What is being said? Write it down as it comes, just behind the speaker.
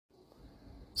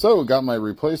So got my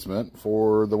replacement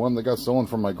for the one that got stolen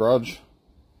from my garage.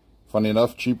 Funny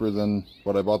enough, cheaper than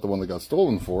what I bought the one that got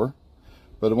stolen for.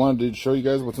 But I wanted to show you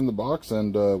guys what's in the box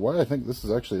and why I think this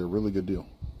is actually a really good deal.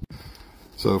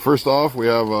 So first off, we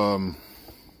have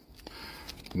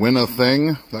win a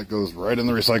thing that goes right in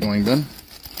the recycling bin.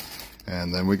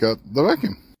 And then we got the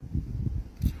vacuum.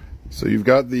 So you've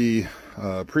got the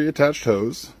pre-attached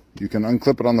hose. You can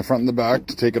unclip it on the front and the back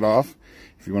to take it off.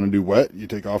 If you want to do wet, you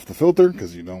take off the filter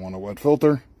because you don't want a wet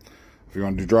filter. If you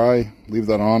want to do dry, leave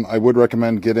that on. I would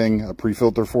recommend getting a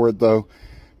pre-filter for it though.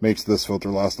 Makes this filter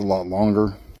last a lot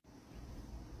longer.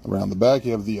 Around the back,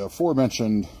 you have the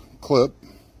aforementioned clip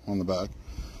on the back.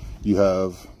 You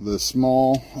have the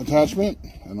small attachment,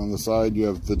 and on the side you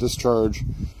have the discharge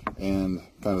and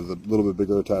kind of the little bit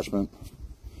bigger attachment.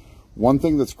 One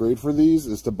thing that's great for these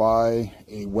is to buy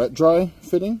a wet dry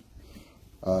fitting,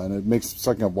 and it makes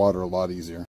sucking up water a lot easier.